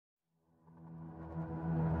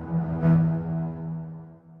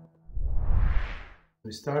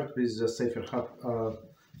We start with Sefer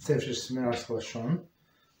Shmiras Haloshon.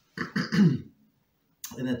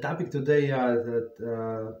 And the topic today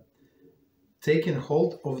that taking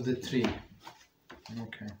hold of the tree.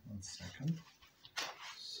 Okay, 1 second.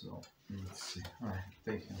 So let's see. Alright,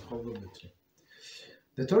 taking hold of the tree.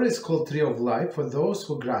 The Torah is called Tree of Life for those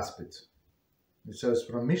who grasp it. It says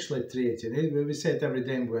from Mishlei 3:18. We say it every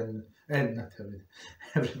day when, not every day,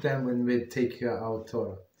 every time when we take our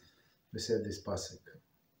Torah. We say this pasuk.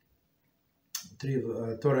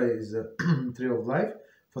 Torah is a tree of life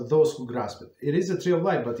for those who grasp it. It is a tree of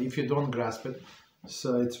life, but if you don't grasp it,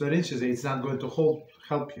 so it's very interesting. It's not going to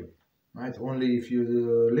help you, right? Only if you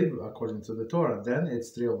live according to the Torah, then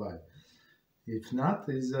it's tree of life. If not,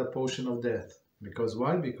 it's a potion of death. Because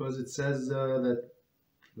why? Because it says that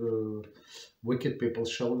wicked people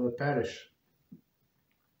shall perish.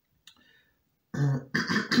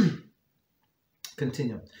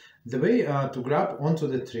 Continue. The way to grab onto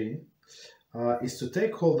the tree is to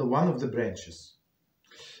take hold of one of the branches.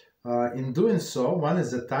 In doing so, one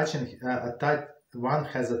has attached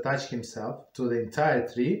himself to the entire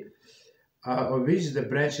tree, of which the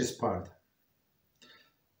branch is part.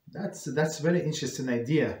 That's a very interesting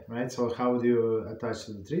idea, right? So how do you attach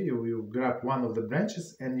to the tree? You grab one of the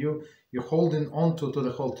branches and you're holding on to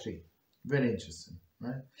the whole tree. Very interesting,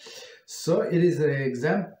 right? So it is an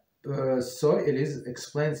example. So it is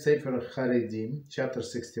explained Sefer Haredim, chapter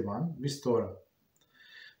 61, with Torah.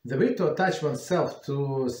 The way to attach oneself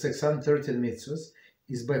to 613 mitzvahs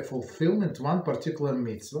is by fulfillment one particular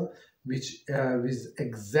mitzvah, which with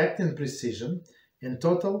exacting precision and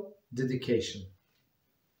total dedication.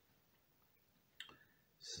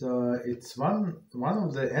 So it's one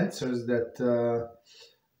of the answers that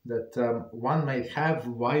one might have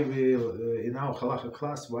why we in our halacha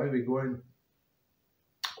class, why we're going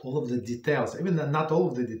all of the details, even not all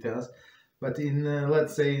of the details, but in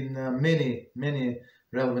let's say in many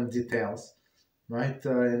relevant details, right?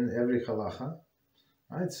 In every halacha,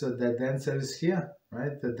 right? So that the answer is here,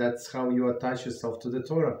 right? That's how you attach yourself to the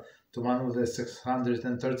Torah, to one of the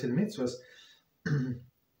 613 mitzvahs.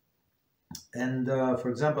 And for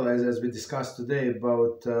example, as we discussed today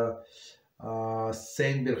about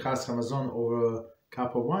saying Birchas Hamazon over a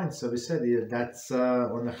cup of wine, so we said that's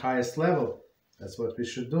on the highest level. That's what we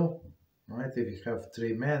should do, right? If you have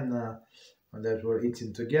 3 men that were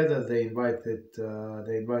eating together, they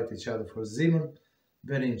invite each other for zimun.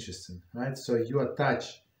 Very interesting, right? So you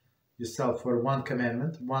attach yourself for one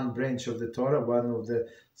commandment, one branch of the Torah, one of the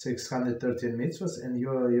 613 mitzvahs, and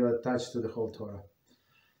you attach to the whole Torah.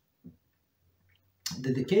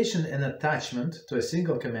 Dedication and attachment to a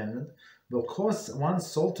single commandment will cause one's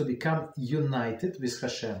soul to become united with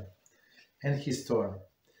Hashem and His Torah.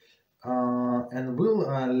 And will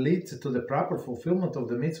lead to the proper fulfillment of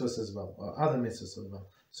the mitzvahs as well, or other mitzvahs as well.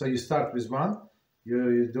 So you start with one,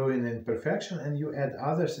 you're doing in perfection, and you add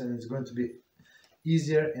others, and it's going to be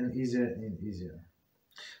easier and easier and easier.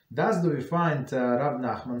 Thus do we find Rav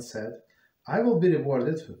Nachman said, I will be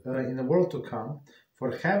rewarded in the world to come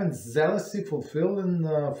for having zealously fulfilled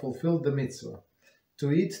the mitzvah,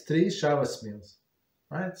 to eat 3 Shabbos meals.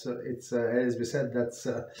 Right? So it's, as we said, that's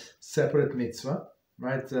a separate mitzvah.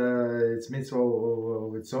 Right, it's mitzvah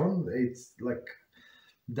of its own. It's like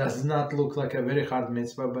does not look like a very hard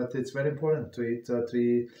mitzvah, but it's very important to eat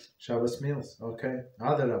 3 Shabbos meals. Okay,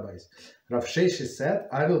 other rabbis, Rav Sheshes said,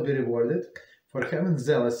 "I will be rewarded for having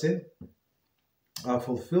zealousy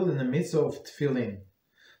fulfilled in the mitzvah of tefillin."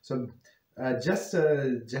 So, just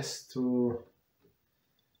to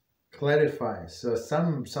clarify, so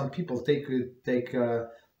some people take the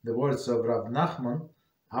words of Rav Nachman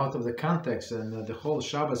out of the context, and the whole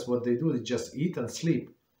Shabbos, what they do is just eat and sleep,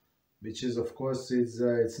 which is, of course,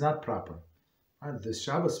 it's not proper. Right? The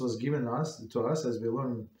Shabbos was given to us, as we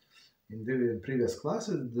learned in previous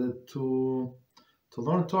classes, to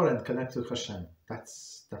learn Torah and connect to Hashem.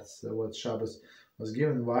 That's what Shabbos was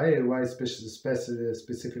given. Why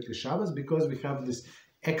specifically Shabbos? Because we have this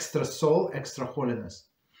extra soul, extra holiness,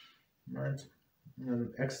 right?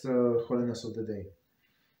 And extra holiness of the day.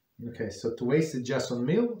 Okay, so to waste it just on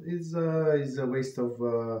meal is a waste of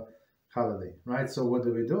holiday, right? So what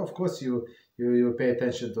do we do? Of course, you pay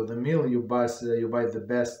attention to the meal. You buy the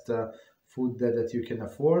best food that you can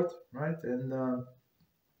afford, right? And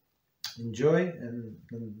enjoy and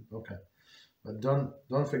okay, but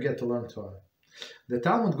don't forget to learn Torah. The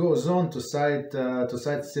Talmud goes on to cite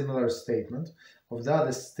similar statement of the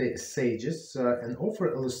other sages and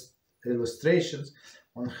offer illustrations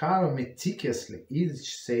on how meticulously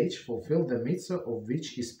each sage fulfilled the mitzvah of which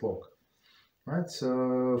he spoke. Right? So,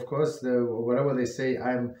 of course, whatever they say,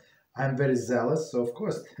 I'm I'm very zealous. So of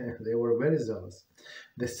course they were very zealous.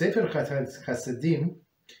 The Sefer Hasidim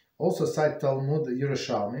also cite Talmud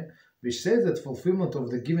Yerushalmi, which says that fulfillment of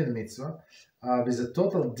the given mitzvah with a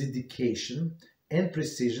total dedication and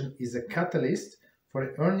precision is a catalyst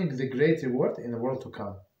for earning the great reward in the world to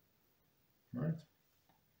come. Right?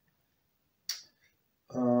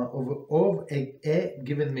 Of a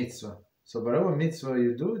given mitzvah. So whatever mitzvah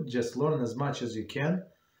you do, just learn as much as you can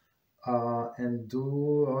and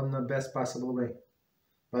do on the best possible way.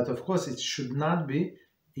 But of course, it should not be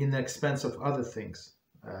in the expense of other things.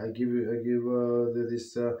 I give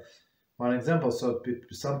this one example. So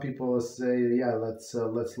some people say, yeah, let's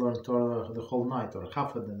learn Torah the whole night or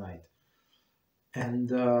half of the night,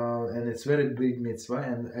 and it's very big mitzvah.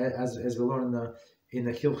 And as we learn in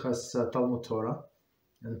the Hilchas Talmud Torah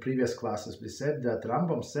in previous classes, we said that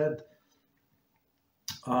Rambam said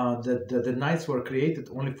that the nights were created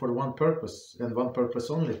only for one purpose, and one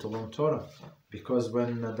purpose only, to learn Torah, because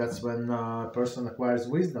that's when a person acquires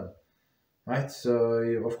wisdom, right? So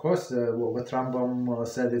of course what Rambam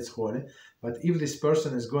said, it's holy, but if this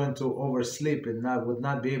person is going to oversleep and would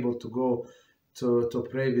not be able to go to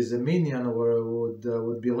pray with a minyan, or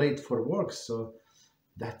would be late for work, so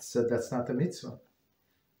that's not a mitzvah.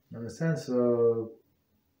 Understand? So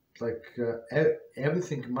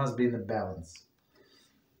everything must be in a balance.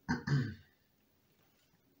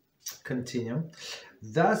 Continue.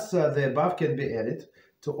 Thus, the above can be added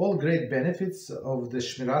to all great benefits of the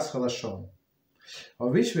Shmiras Haloshon,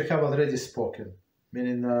 of which we have already spoken.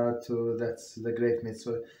 Meaning, that's the great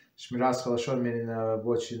mitzvah. Shmiras Haloshon meaning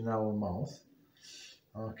watching our mouth.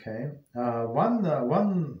 Okay.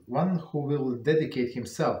 One who will dedicate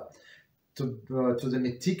himself to the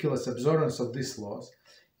meticulous observance of these laws,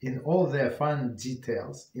 in all their fine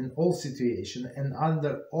details, in all situations, and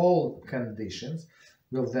under all conditions,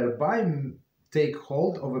 will thereby take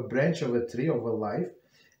hold of a branch of a tree of a life,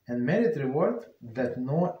 and merit reward that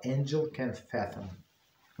no angel can fathom.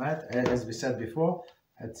 Right? As we said before,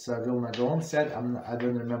 it's Vilna Gaon said, I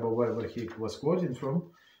don't remember where he was quoting from,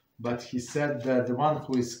 but he said that the one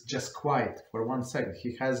who is just quiet for 1 second,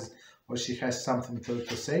 he has or she has something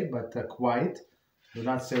to say, but quiet, do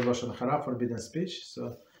not say Lashon Hara, forbidden speech,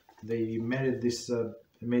 so they merit this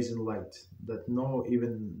amazing light that no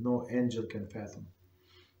angel can fathom.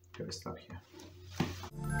 Okay, we stop here.